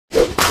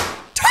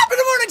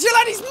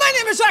buddies, my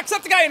name is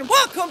Jacksepticeye and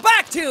welcome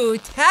back to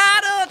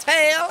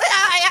Tattletail.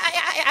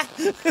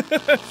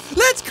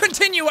 Let's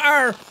continue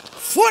our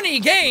funny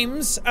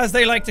games, as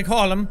they like to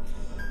call them.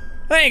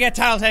 Let me get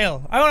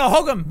Tattletail. I want to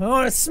hug him. I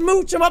want to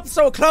smooch him up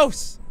so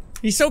close.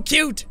 He's so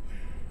cute.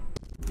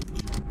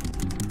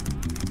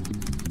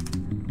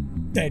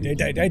 I don't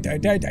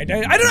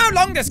know how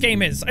long this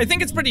game is. I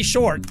think it's pretty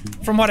short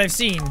from what I've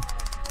seen.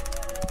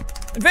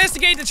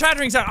 Investigate the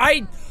chattering sound.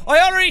 I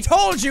already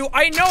told you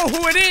I know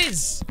who it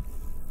is.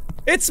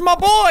 It's my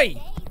boy.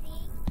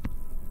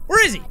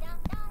 Where is he?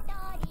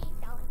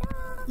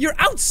 You're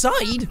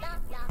outside?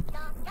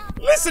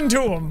 Listen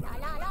to him.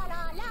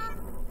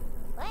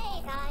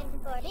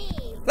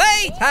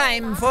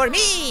 Playtime for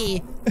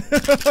me.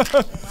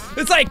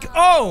 It's like,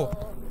 oh,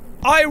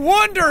 I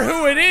wonder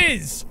who it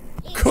is.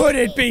 Could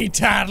it be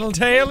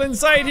Tattletail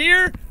inside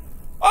here?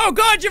 Oh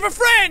god, you have a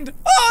friend.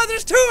 Oh,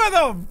 there's two of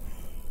them.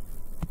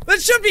 That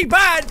should be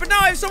bad, but now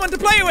I have someone to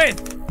play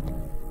with.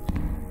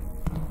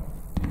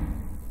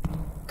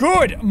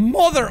 Good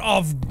mother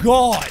of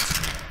God.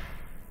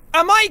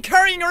 Am I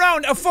carrying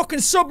around a fucking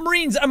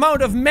submarine's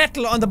amount of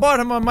metal on the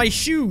bottom of my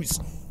shoes?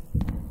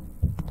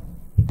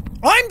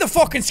 I'm the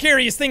fucking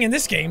scariest thing in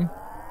this game.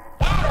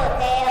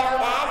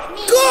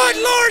 Good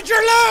Lord,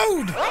 you're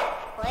loud!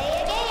 What?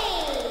 Play a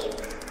game.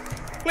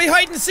 Play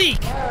hide and seek.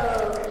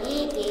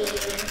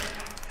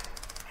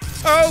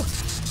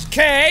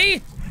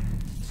 Okay.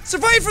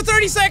 Survive for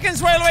 30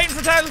 seconds while waiting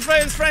for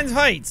Tattletail's friend's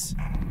heights.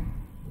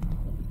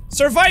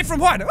 Survive from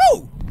what?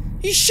 Oh!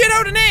 He shit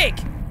out an egg!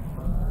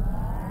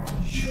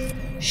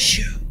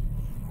 Shoo.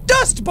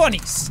 Dust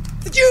bunnies!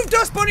 Did you have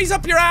dust bunnies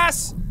up your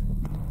ass?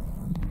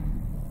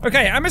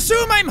 Okay, I'm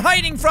assuming I'm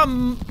hiding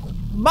from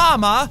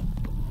Mama.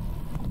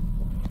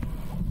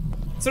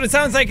 That's what it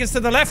sounds like. It's to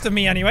the left of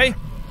me anyway.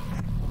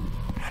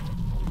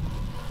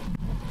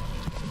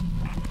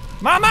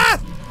 Mama!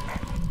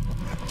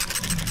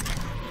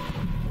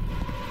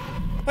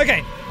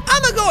 Okay,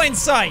 I'ma go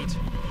inside.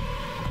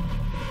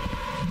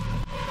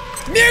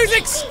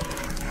 Music's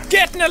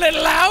getting a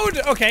little loud.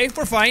 Okay,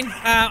 we're fine.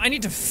 I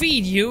need to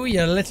feed you,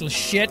 you little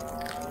shit.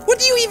 What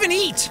do you even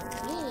eat?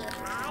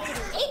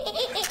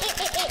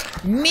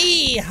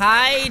 Me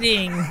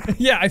hiding.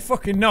 Yeah, I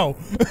fucking know.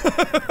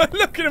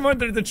 Look at him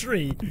under the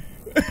tree.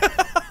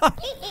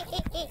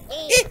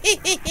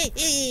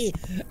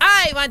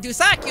 I want to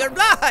suck your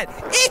blood.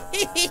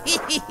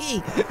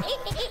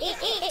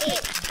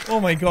 Oh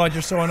my god,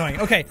 you're so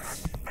annoying. Okay,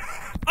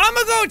 I'm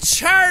gonna go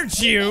charge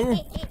you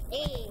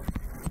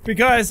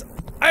because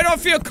I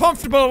don't feel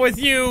comfortable with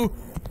you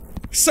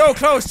so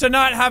close to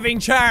not having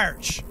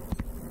charge.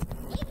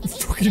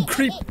 Fucking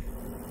creep.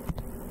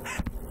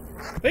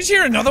 Did you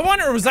hear another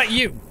one, or was that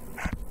you?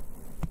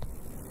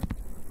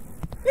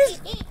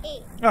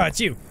 Oh, it's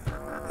you.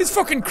 His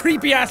fucking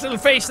creepy ass little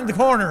face in the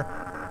corner.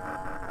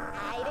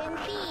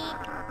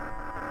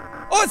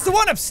 Oh, it's the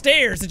one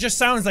upstairs. It just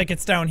sounds like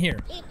it's down here.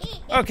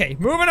 Okay,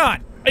 moving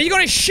on. Are you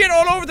gonna shit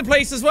all over the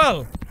place as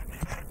well?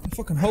 I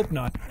fucking hope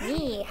not.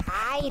 Me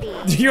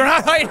hiding. You're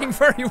not hiding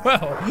very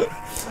well.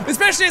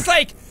 Especially it's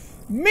like,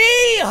 me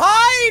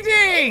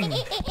hiding!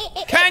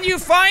 Can you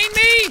find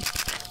me?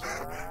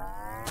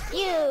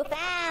 You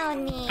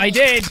found me. I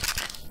did.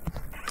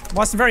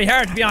 Wasn't very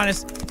hard, to be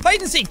honest.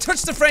 Hide and seek.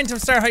 Touch the friend to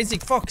start hide and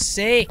seek. Fuck's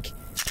sake.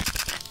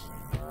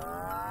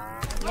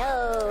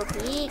 No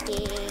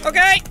peeking.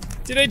 Okay.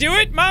 Did I do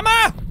it, Mama?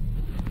 I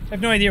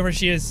have no idea where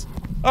she is.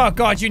 Oh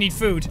god, you need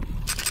food.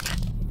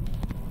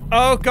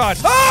 Oh god.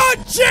 Oh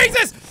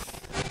Jesus!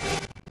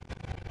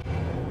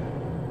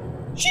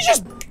 She's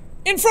just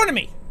in front of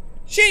me.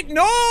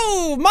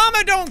 No,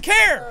 Mama don't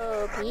care.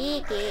 No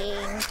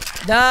peeking.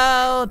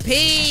 No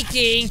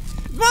peeking.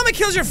 If Mama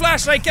kills your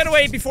flashlight, get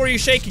away before you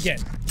shake again.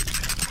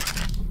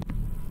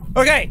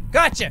 Okay,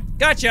 gotcha.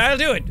 I'll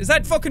do it. Is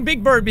that fucking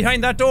big bird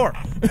behind that door?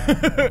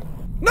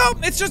 No,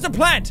 it's just a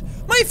plant.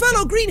 My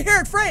fellow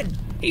green-haired friend.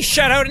 He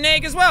shot out an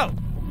egg as well.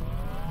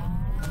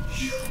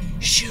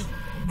 Shoo.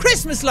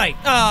 Christmas light.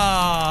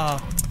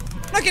 Ah,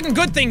 not getting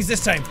good things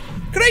this time.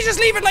 Could I just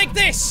leave it like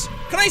this?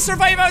 Can I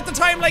survive out the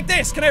time like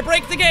this? Can I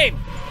break the game?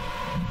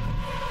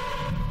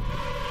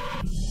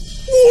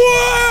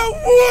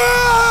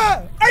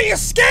 Whoa! Are you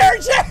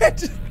scared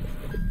yet?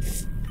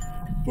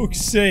 Fuck's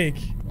sake.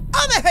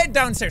 I'ma head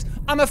downstairs.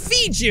 I'ma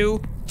feed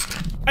you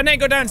and then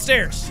go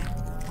downstairs.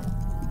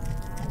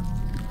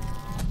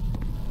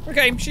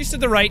 Okay, she's to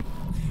the right.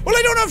 Well,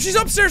 I don't know if she's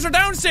upstairs or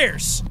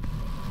downstairs.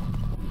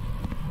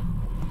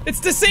 It's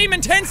the same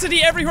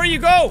intensity everywhere you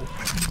go.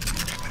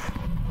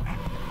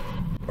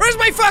 Where's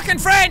my fucking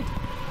friend?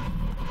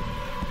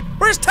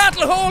 Where's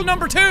Tattlehole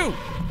number 2?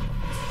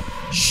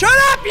 Shut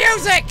up,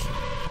 music!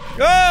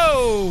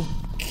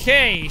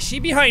 Okay, she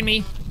behind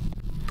me.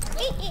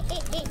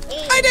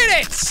 I did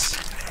it!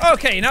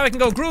 Okay, now I can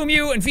go groom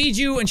you and feed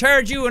you and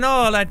charge you and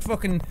all that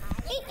fucking...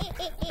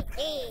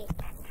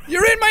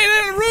 You're in my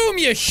little room,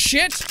 you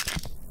shit!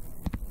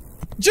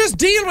 Just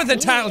deal with it,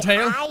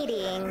 Tattletail.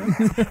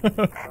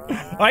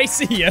 I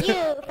see ya.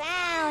 You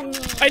found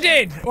me. I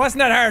did. It wasn't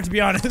that hard, to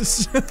be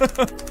honest.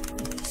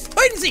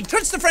 Hide and seek.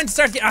 Touch the friend to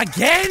start the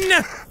again.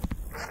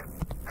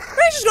 Can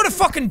I just go to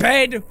fucking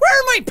bed? Where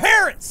are my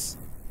parents?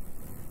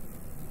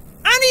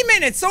 Any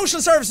minute, social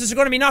services are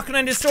going to be knocking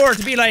on this door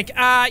to be like,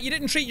 you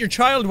didn't treat your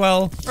child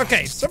well.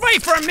 Okay,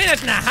 survive for a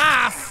minute and a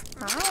half.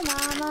 Hi,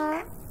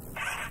 Mama.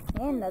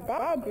 In the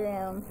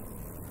bedroom.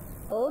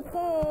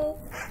 Okay.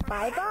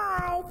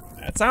 Bye-bye.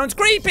 That sounds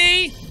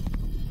creepy.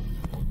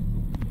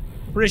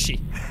 Where is she?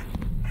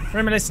 Where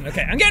am I listening?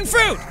 Okay, I'm getting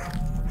food.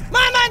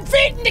 Mom, I'm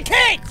feeding the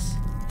kids.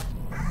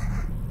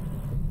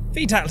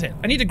 Feed Tattletail.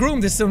 I need to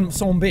groom this some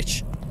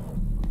bitch.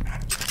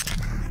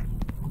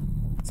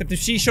 Except if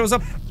she shows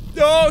up.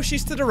 Oh,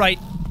 she's to the right.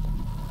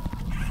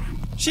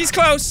 She's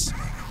close.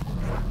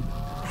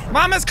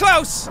 Mama's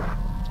close.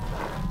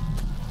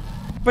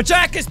 But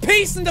Jack is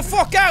piecing the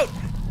fuck out.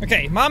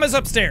 Okay, Mama's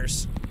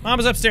upstairs.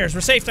 Mama's upstairs.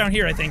 We're safe down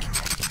here, I think.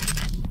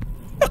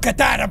 Look at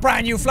that, a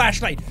brand new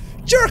flashlight.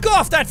 Jerk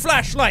off that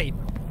flashlight.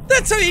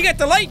 That's how you get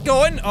the light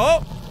going.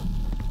 Oh.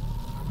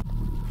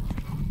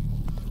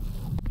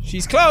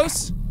 She's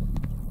close.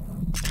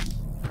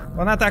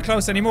 Well, not that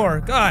close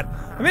anymore. God,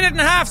 a minute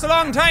and a half's a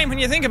long time when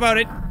you think about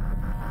it.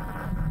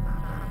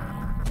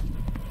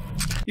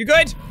 You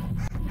good?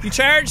 You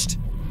charged?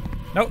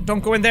 No,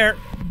 don't go in there.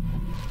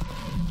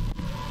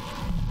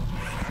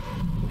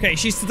 Okay,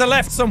 she's to the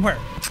left somewhere.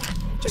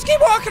 Just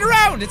keep walking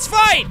around, it's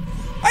fine.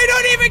 I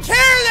don't even care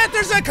that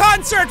there's a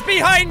concert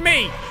behind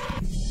me.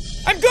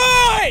 I'm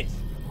good.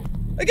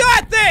 I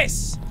got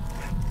this.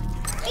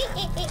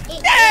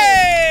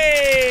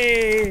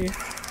 Yay!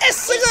 It's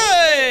so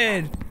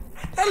good.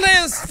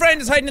 Tattletail's friend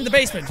is hiding in the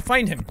basement.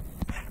 Find him.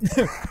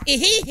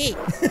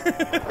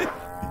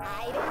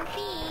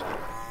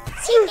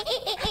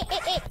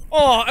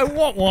 Oh, I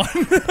want one.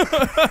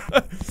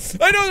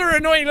 I know they're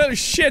annoying little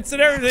shits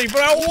and everything,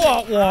 but I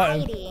want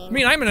one. I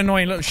mean, I'm an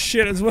annoying little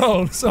shit as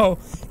well, so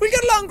we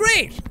get along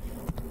great.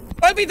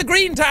 I'll be the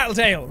green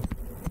Tattletail.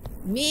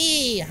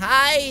 Me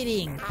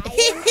hiding.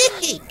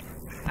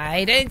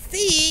 Hide and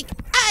seek.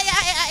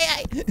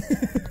 Aye.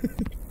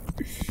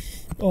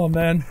 Oh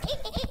man.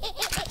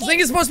 This thing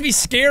is supposed to be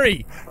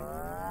scary.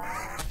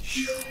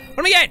 What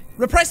do we get?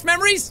 Repressed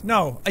memories?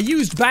 No, a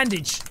used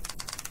bandage.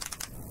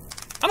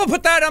 I'm gonna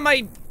put that on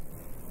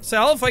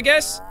myself, I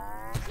guess.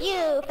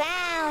 You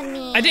found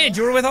me. I did,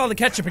 you were with all the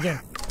ketchup again.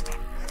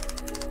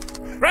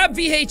 Grab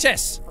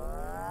VHS.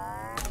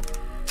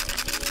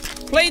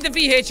 Play the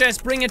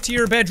VHS, bring it to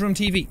your bedroom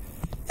TV.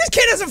 This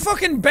kid has a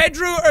fucking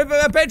bedroom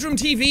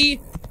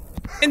TV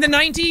in the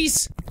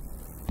 90s.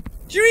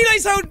 Do you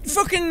realize how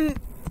fucking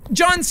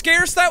John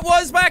scarce that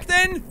was back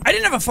then? I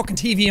didn't have a fucking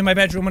TV in my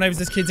bedroom when I was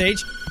this kid's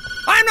age.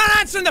 I'm not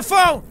answering the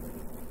phone!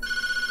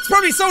 It's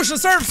probably social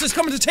services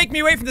coming to take me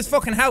away from this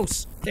fucking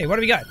house. Okay, what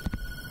do we got?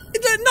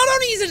 Not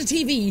only is it a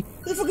TV,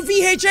 there's a fucking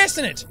VHS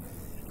in it.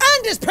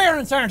 And his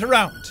parents aren't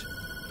around.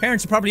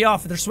 Parents are probably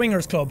off at their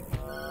swingers club.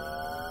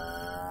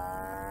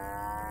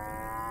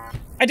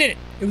 I did it.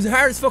 It was the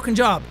hardest fucking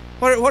job.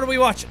 What are we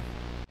watching?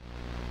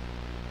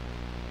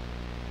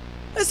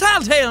 It's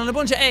Tattletail and a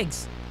bunch of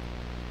eggs.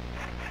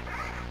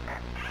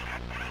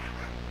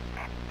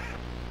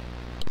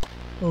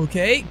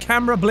 Okay,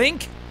 camera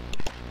blink.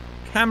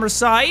 Camera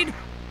side.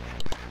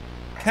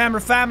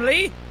 Camera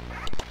family.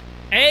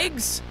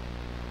 Eggs.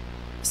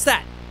 What's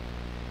that?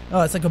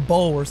 Oh, it's like a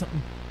bowl or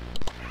something.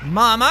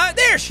 Mama,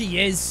 there she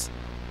is.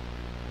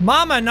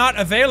 Mama not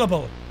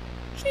available.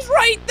 She's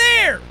right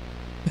there.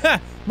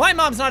 My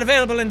mom's not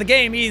available in the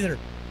game either.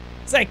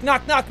 It's like,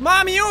 knock, knock.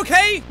 Mom, are you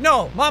okay?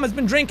 No, Mama's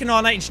been drinking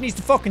all night and she needs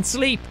to fucking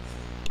sleep.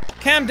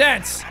 Cam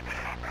dance.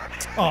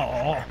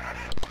 Aww.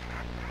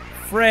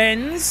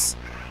 Friends.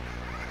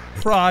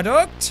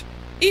 Product.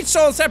 Each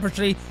sold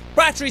separately.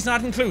 Batteries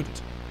not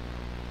included.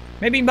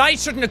 Maybe mine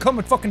shouldn't have come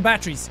with fucking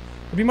batteries.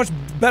 It'd be much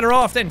better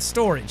off than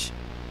storage.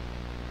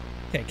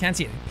 Okay, can't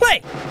see it.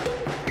 Play!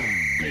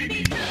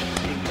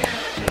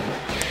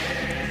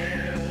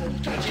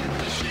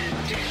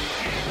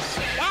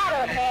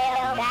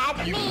 Tattletail, that's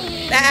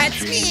me.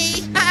 That's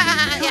me.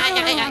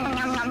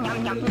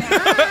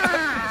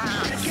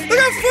 Look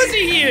how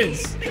fuzzy he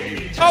is!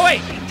 Oh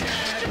wait!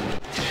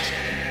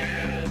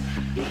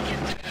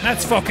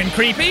 That's fucking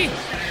creepy.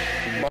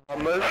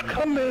 Mama's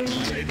coming.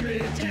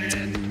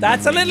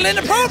 That's a little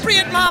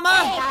inappropriate, Mama!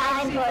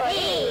 Time for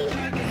leave.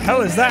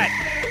 Hell is that?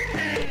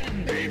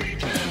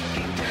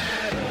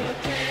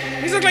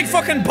 These look like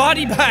fucking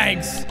body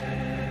bags.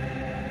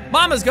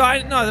 Mama's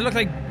gone. No, they look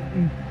like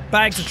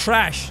bags of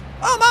trash.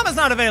 Oh, Mama's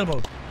not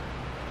available.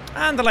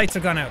 And the lights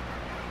have gone out.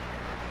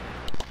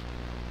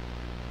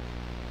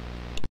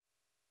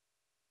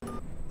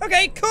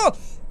 Okay, cool.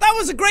 That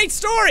was a great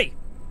story.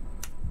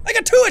 I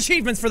got 2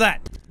 achievements for that.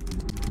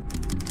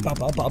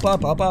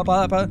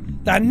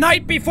 The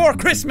night before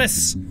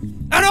Christmas,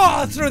 and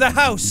all through the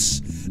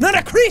house, not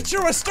a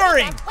creature was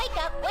stirring. Wake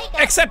up, wake up.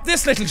 Except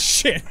this little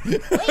shit.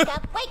 Wake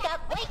up, wake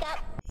up, wake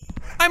up.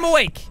 I'm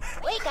awake.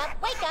 Wake up,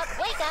 wake up,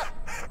 wake up.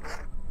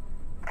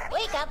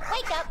 Wake up,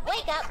 wake up,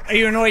 wake up. Are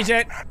you annoyed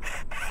yet?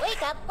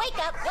 Wake up, wake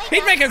up, wake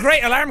He'd up. make a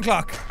great alarm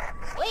clock.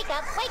 Wake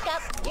up, wake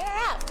up. You're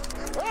up.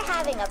 We're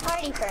having a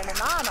party for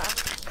Mama.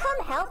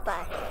 Come help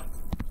us.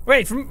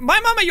 Wait, from my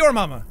mama, your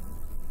mama?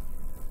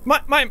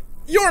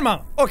 Your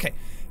mama. Okay.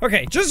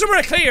 Okay, just so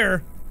we're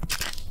clear.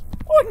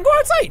 Oh, I can go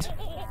outside.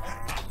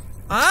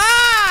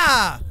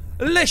 Ah!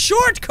 Le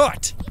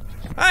shortcut.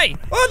 Hey.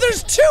 Oh,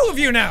 there's 2 of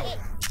you now.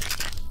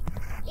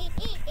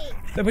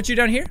 Did I put you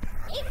down here?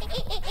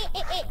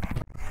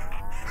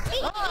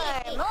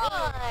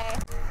 More.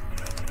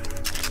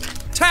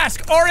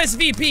 Task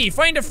RSVP.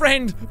 Find a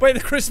friend by the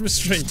Christmas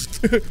tree.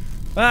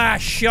 Ah,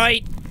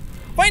 shite.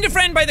 Find a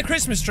friend by the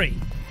Christmas tree.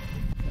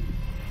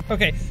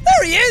 Okay,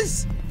 there he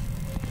is.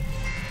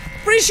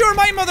 Pretty sure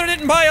my mother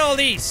didn't buy all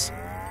these.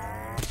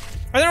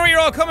 I don't know where you're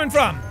all coming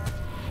from.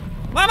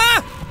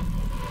 Mama?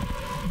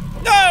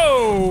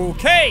 No.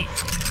 Okay.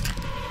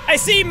 I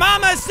see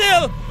Mama's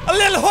still a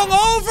little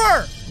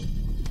hungover.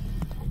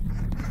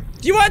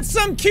 Do you want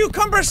some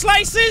cucumber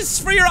slices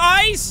for your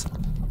eyes?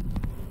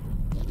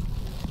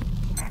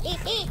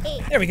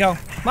 There we go.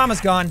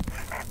 Mama's gone.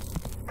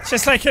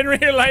 Just like in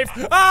real life.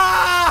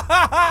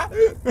 Ah!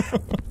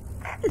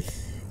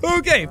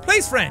 Okay,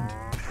 place friend.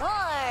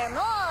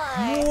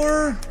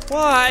 More?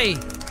 Why?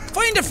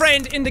 Find a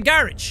friend in the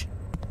garage.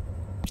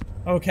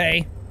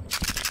 Okay.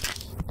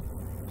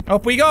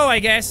 Up we go, I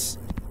guess.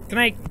 Can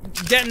I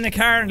get in the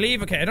car and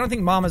leave? Okay, I don't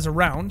think Mama's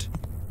around.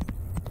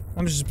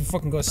 I'm just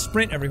fucking gonna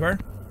sprint everywhere.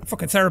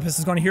 Fucking therapist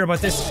is gonna hear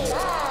about this.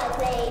 Love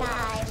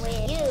playtime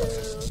with you.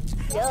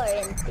 You're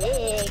in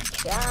big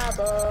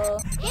trouble.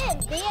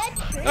 Give me a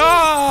treat.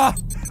 Ah!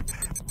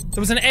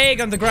 There was an egg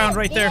on the ground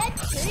right there.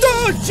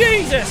 Oh,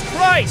 Jesus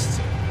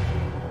Christ!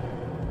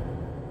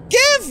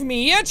 Give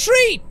me a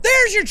treat!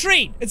 There's your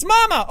treat! It's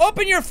Mama!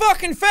 Open your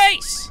fucking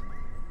face!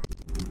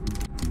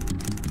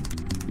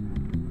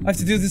 I have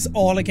to do this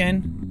all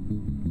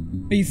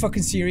again? Are you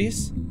fucking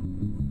serious?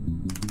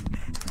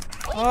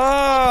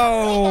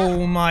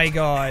 Oh my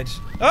god.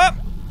 Oh!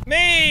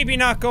 Maybe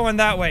not going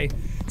that way.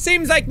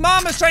 Seems like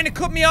Mama's trying to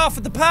cut me off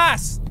at the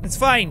pass. It's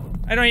fine.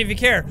 I don't even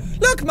care.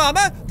 Look,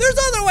 Mama! There's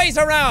other ways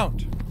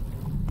around!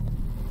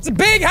 It's a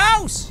big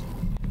house!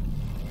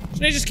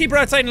 Shouldn't I just keep her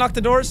outside and lock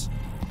the doors?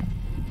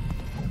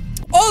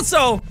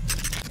 Also...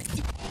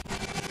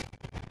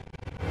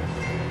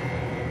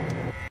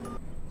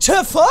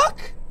 To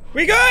fuck?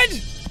 We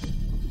good?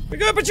 We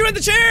good? Put you in the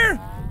chair?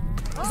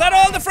 Is that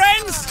all the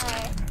friends?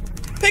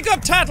 Pick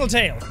up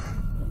Tattletail.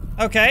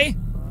 Okay.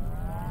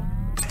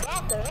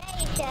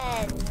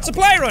 Decorations.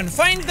 Supply run.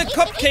 Find the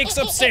cupcakes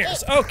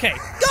upstairs. Okay.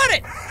 Got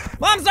it!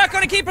 Mom's not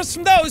gonna keep us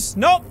from those.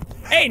 Nope.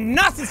 Ain't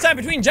nothing stand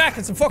between Jack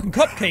and some fucking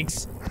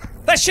cupcakes.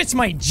 That shit's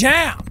my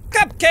jam.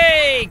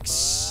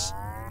 Cupcakes!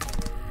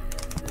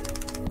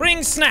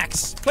 Bring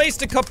snacks. Place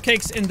the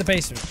cupcakes in the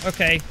basement.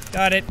 Okay,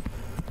 got it.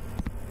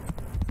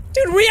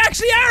 Dude, we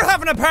actually are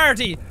having a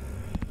party!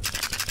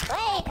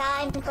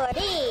 Playtime for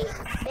these.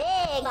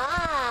 Big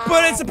eyes.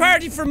 But it's a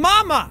party for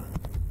Mama!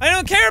 I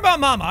don't care about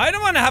Mama. I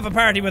don't want to have a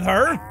party with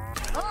her.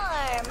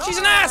 More. She's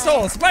an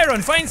asshole. Supply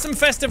run. Find some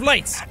festive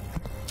lights.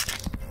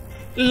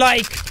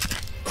 Like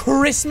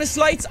Christmas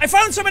lights? I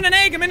found some in an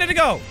egg a minute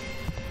ago.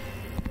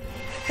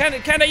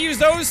 Can't I use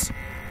those?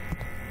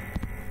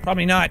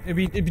 Probably not. It'd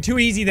be too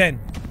easy then.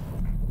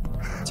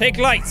 Take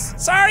lights.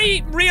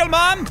 Sorry, real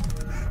mom.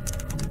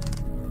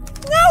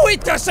 No,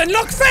 it doesn't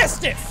look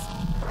festive.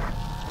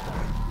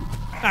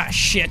 Ah,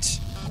 shit.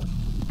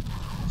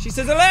 She's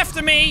to the left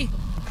of me.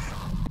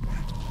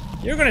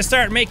 You're gonna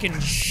start making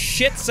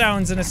shit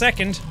sounds in a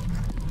second.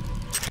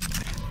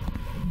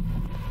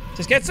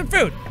 Just get some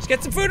food. Just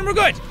get some food and we're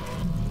good.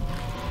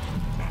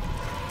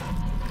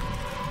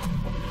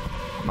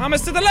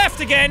 Mama's to the left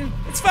again.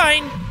 It's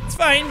fine. It's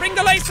fine. Bring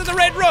the lights to the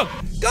red rug.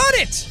 Got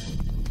it!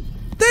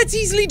 That's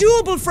easily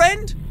doable,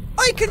 friend.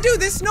 I can do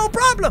this, no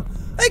problem.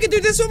 I can do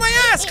this with my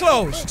ass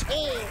closed.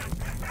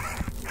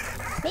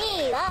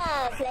 Me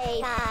love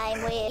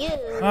playtime with you.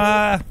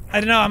 I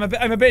don't know. I'm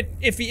a bit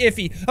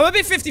iffy. I'm a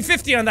bit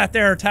 50-50 on that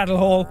there,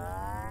 Tattlehole.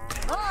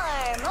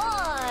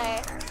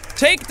 More.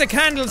 Take the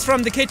candles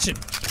from the kitchen.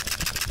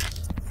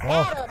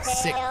 Oh,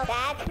 sick. Tattletail,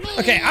 that's me.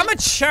 Okay, I'm gonna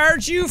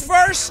charge you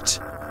first.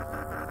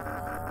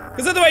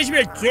 Because otherwise you'll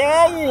be like,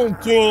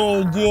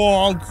 Tattletail,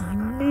 that's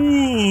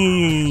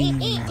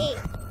me.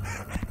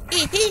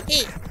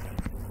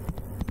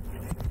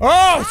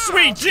 Oh,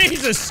 sweet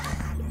Jesus!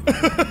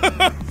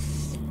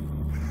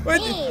 What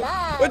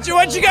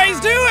you guys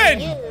doing?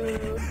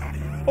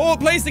 Oh,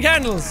 place the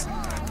candles.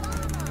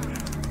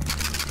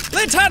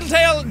 Let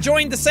Tattletail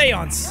join the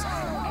seance.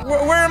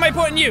 Where am I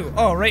putting you?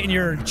 Oh, right in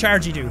your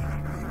chargy-do.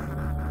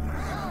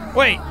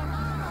 Wait.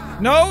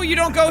 No, you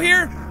don't go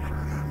here?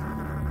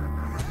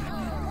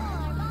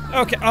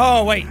 Okay,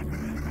 oh, wait.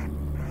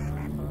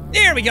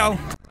 There we go.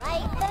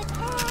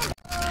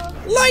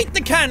 Light the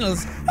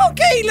candles.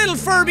 Okay, little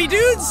Furby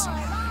dudes.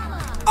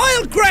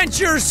 I'll grant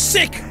your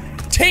sick,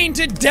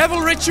 tainted devil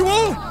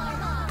ritual.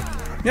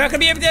 You're not gonna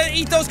be able to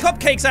eat those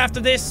cupcakes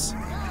after this.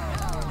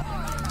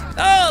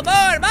 Oh,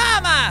 more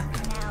Mama!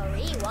 Now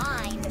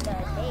rewind the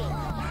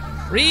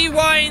tape.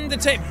 Rewind the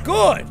tape.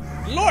 Good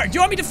Lord, do you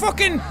want me to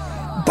fucking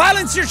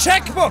balance your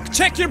checkbook?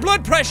 Check your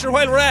blood pressure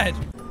while we're at it.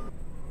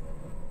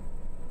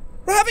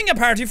 We're having a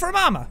party for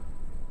Mama.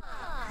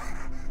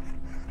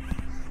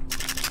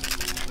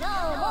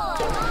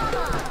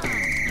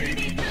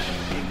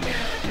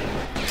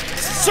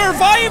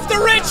 Survive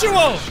the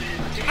ritual!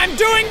 I'm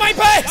doing my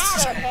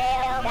best!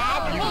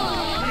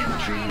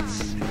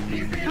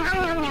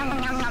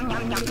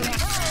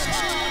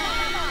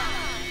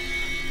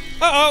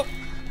 Uh-oh.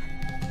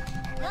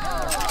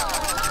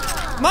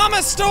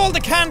 Mama stole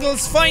the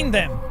candles, find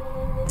them.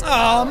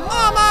 Oh,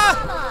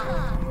 Mama!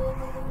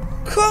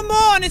 Come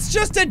on, it's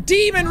just a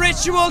demon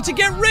ritual to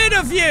get rid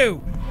of you!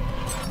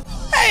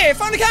 Hey, I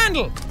found a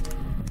candle!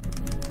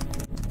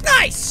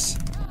 Nice!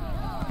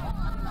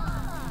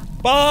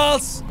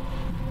 Balls!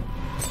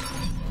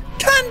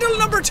 Candle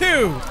number 2!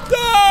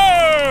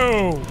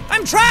 No!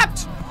 I'm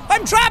trapped!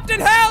 I'm trapped in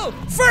hell!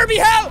 Furby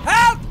hell!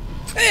 Help!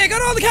 Hey, I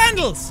got all the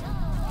candles!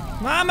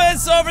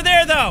 Mama's over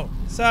there though,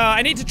 so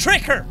I need to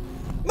trick her.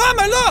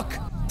 Mama, look!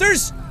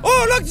 There's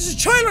a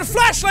child with a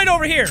flashlight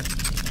over here!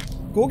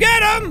 Go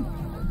get him!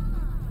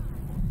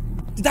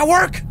 Did that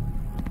work?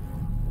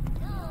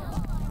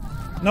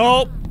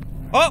 No.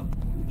 Oh,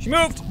 she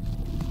moved.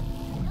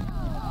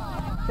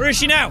 Where is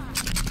she now?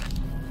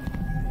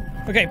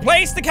 Okay,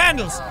 place the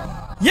candles.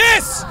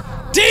 Yes!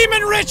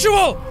 Demon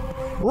ritual!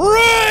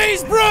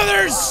 Rise,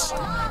 brothers!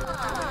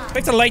 I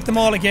have to light them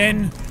all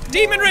again.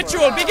 Demon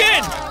ritual,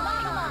 begin!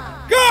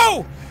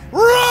 Go!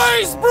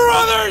 Rise,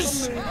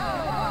 brothers!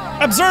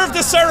 Observe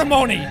the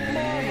ceremony.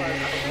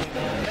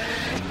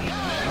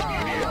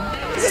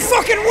 This is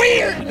fucking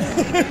weird!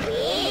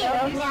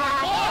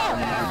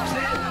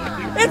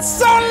 It's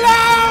so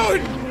loud!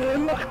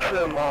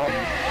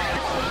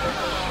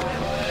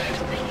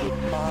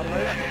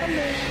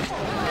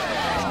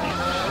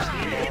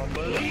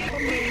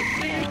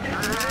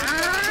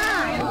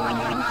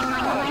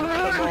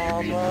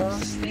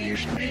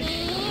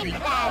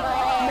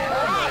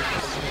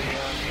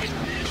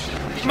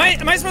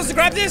 Am I supposed to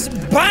grab this?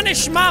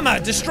 Banish Mama!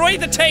 Destroy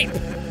the tape!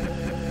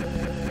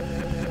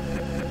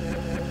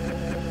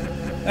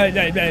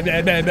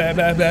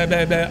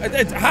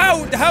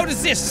 How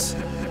does this?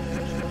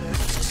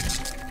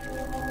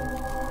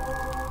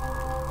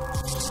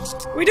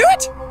 We do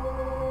it?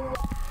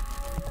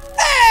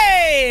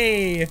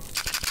 Hey!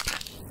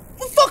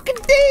 We fucking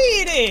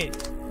did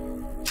it!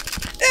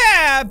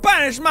 Yeah,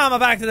 banish Mama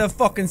back to the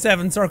fucking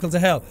 7 circles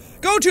of hell.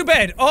 Go to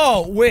bed.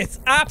 Oh, with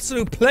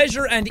absolute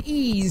pleasure and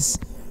ease.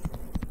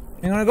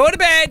 I'm gonna go to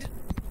bed.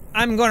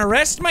 I'm gonna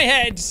rest my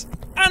head.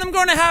 And I'm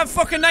gonna have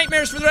fucking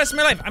nightmares for the rest of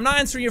my life. I'm not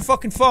answering your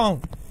fucking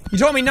phone. You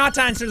told me not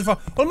to answer the phone.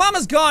 Well,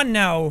 Mama's gone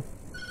now.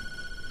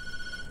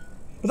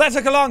 But that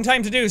took a long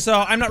time to do, so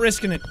I'm not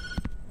risking it.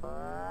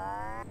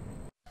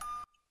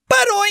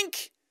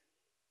 Badoink!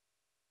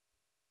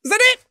 Is that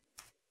it?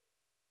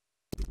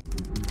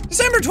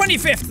 December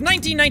 25th,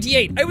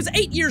 1998. I was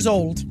 8 years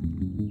old.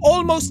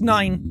 Almost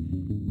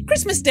 9.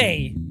 Christmas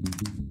Day.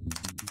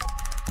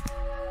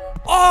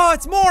 Oh,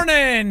 it's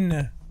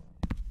morning!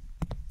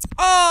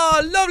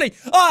 Oh, lovely!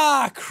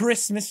 Ah,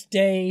 Christmas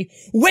Day.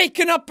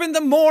 Waking up in the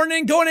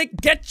morning, going to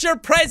get your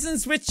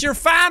presents with your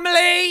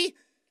family.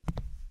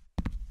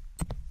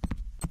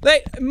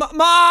 Like,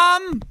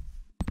 Mom?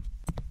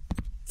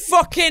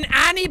 Fucking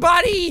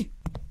anybody?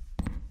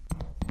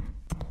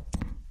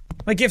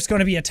 My gift's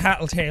gonna be a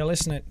Tattletail,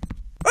 isn't it?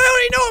 I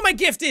already know what my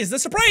gift is! The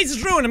surprise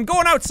is ruined! I'm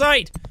going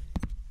outside!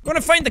 I'm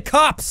gonna find the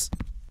cops!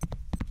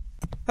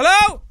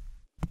 Hello?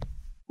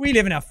 We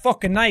live in a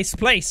fucking nice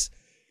place.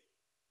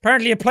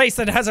 Apparently a place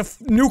that has a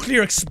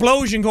nuclear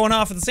explosion going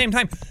off at the same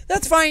time.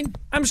 That's fine.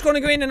 I'm just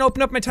gonna go in and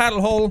open up my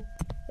tattle hole.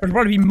 There'll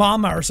probably be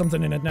Mama or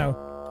something in it now.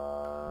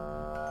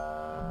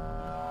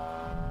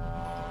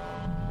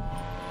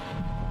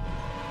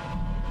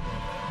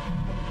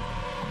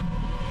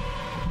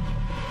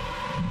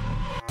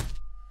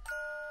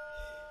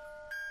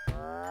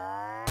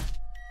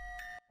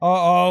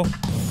 Uh-oh.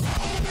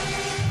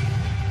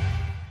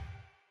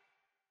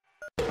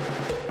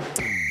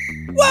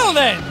 Well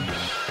then!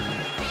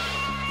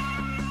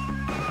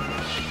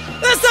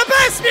 That's the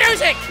best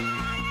music!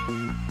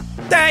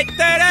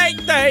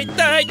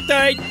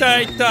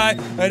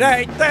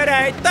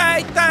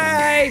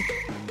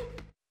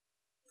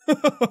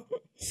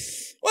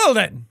 Well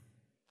then.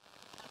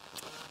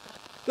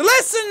 The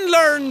lesson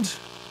learned.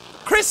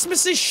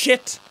 Christmas is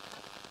shit.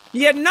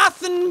 You get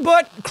nothing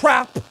but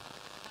crap.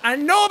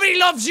 And nobody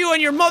loves you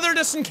and your mother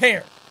doesn't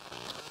care.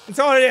 That's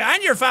all it is.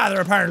 And your father,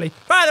 apparently.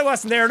 Father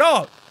wasn't there at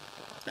all.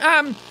 So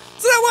that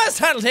was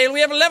Tattletail.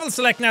 We have a level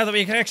select now that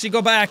we can actually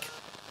go back.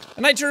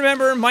 A Night to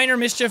Remember, Minor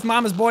Mischief,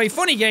 Mama's Boy,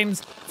 Funny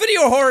Games,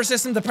 Video Horror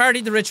System, The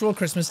Party, The Ritual,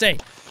 Christmas Day.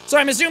 So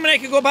I'm assuming I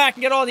could go back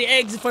and get all the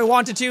eggs if I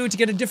wanted to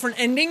get a different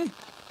ending.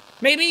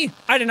 Maybe?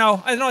 I don't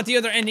know. I don't know what the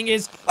other ending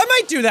is. I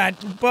might do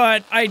that,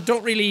 but I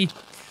don't really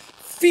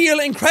feel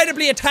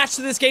incredibly attached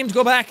to this game to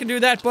go back and do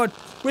that, but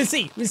we'll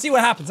see. We'll see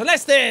what happens.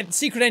 Unless the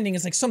secret ending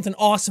is like something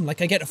awesome,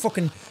 like I get a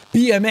fucking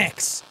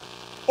BMX,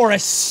 or a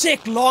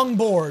sick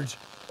longboard,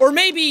 or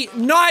maybe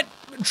not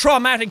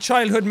traumatic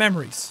childhood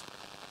memories.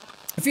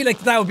 I feel like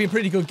that would be a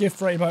pretty good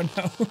gift right about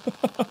now. But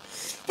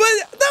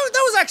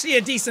that was actually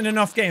a decent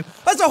enough game.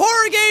 As a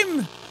horror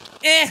game,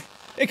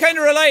 it kind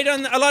of relied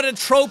on a lot of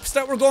tropes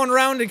that were going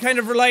around. It kind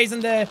of relies on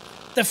the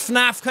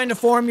FNAF kind of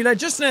formula,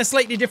 just in a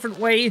slightly different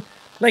way.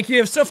 Like, you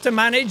have stuff to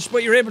manage,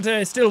 but you're able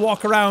to still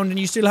walk around, and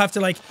you still have to,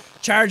 like,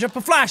 charge up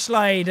a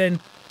flashlight, and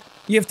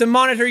you have to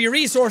monitor your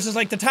resources,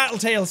 like the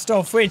Tattletail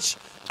stuff, which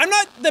I'm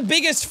not the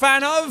biggest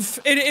fan of.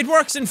 It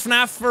works in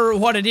FNAF for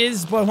what it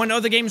is, but when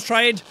other games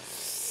tried,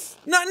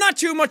 not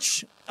too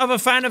much of a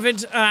fan of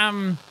it.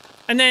 And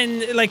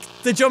then, like,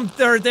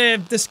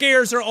 the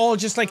scares are all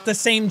just, like, the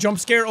same jump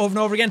scare over and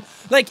over again.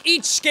 Like,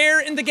 each scare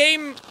in the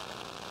game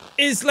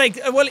is, like,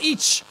 well,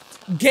 each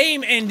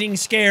game-ending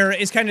scare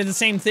is kind of the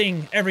same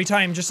thing every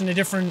time, just in a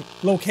different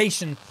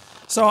location.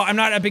 So I'm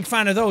not a big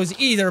fan of those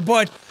either,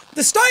 but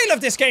the style of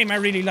this game I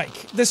really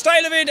like. The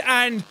style of it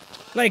and,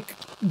 like,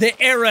 the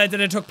era that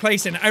it took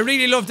place in. I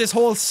really love this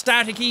whole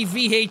staticky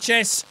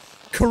VHS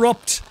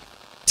corrupt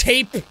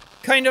tape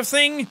kind of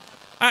thing.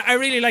 I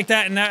really like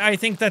that, and I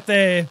think that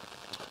the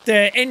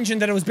engine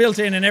that it was built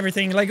in and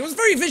everything, like, it was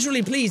very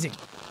visually pleasing.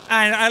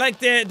 And I like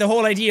the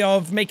whole idea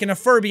of making a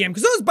Furby game,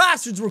 because those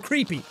bastards were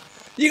creepy.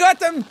 You got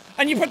them,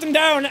 and you put them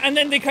down, and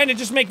then they kind of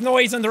just make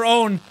noise on their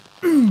own.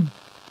 And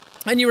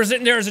you were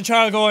sitting there as a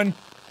child going,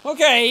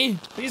 okay,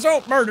 please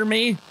don't murder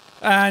me.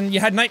 And you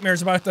had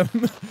nightmares about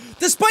them,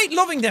 despite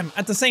loving them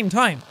at the same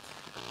time.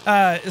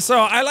 So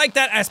I like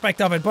that aspect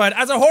of it, but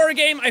as a horror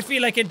game, I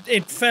feel like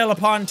it fell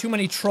upon too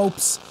many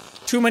tropes,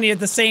 too many of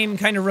the same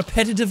kind of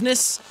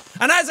repetitiveness.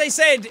 And as I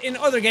said in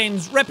other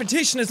games,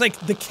 repetition is like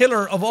the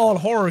killer of all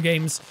horror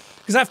games,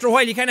 because after a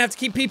while you kind of have to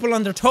keep people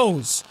on their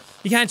toes.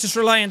 You can't just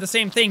rely on the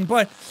same thing,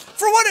 but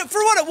for what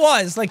it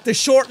was, like the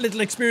short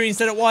little experience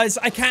that it was,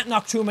 I can't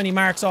knock too many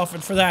marks off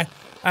it for that.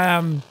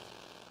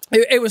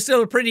 It was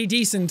still pretty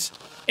decent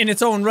in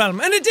its own realm,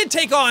 and it did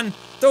take on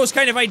those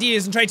kind of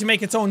ideas and try to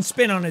make its own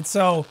spin on it,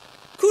 so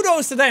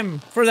kudos to them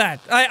for that.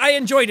 I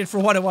enjoyed it for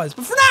what it was.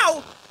 But for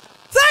now,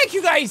 thank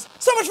you guys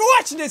so much for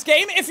watching this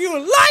game. If you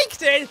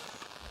liked it,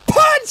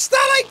 punch the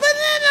like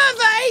button in the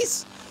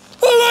face,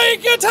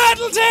 like a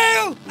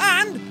Tattletail,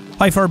 and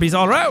hi Furbies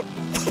all around.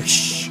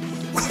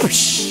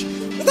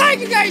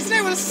 Thank you guys, and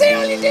I will see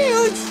all you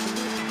dudes!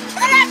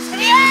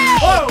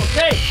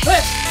 Okay,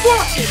 let's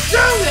fucking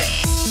do this!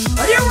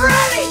 Are you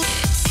ready?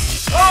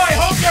 Oh, I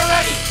hope you're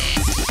ready!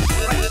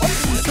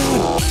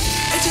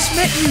 I just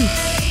met you!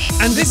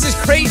 And this is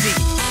crazy,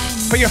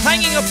 but you're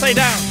hanging upside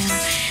down.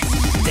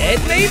 Dead,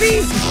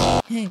 maybe?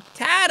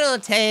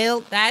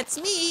 Tattletail, that's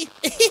me.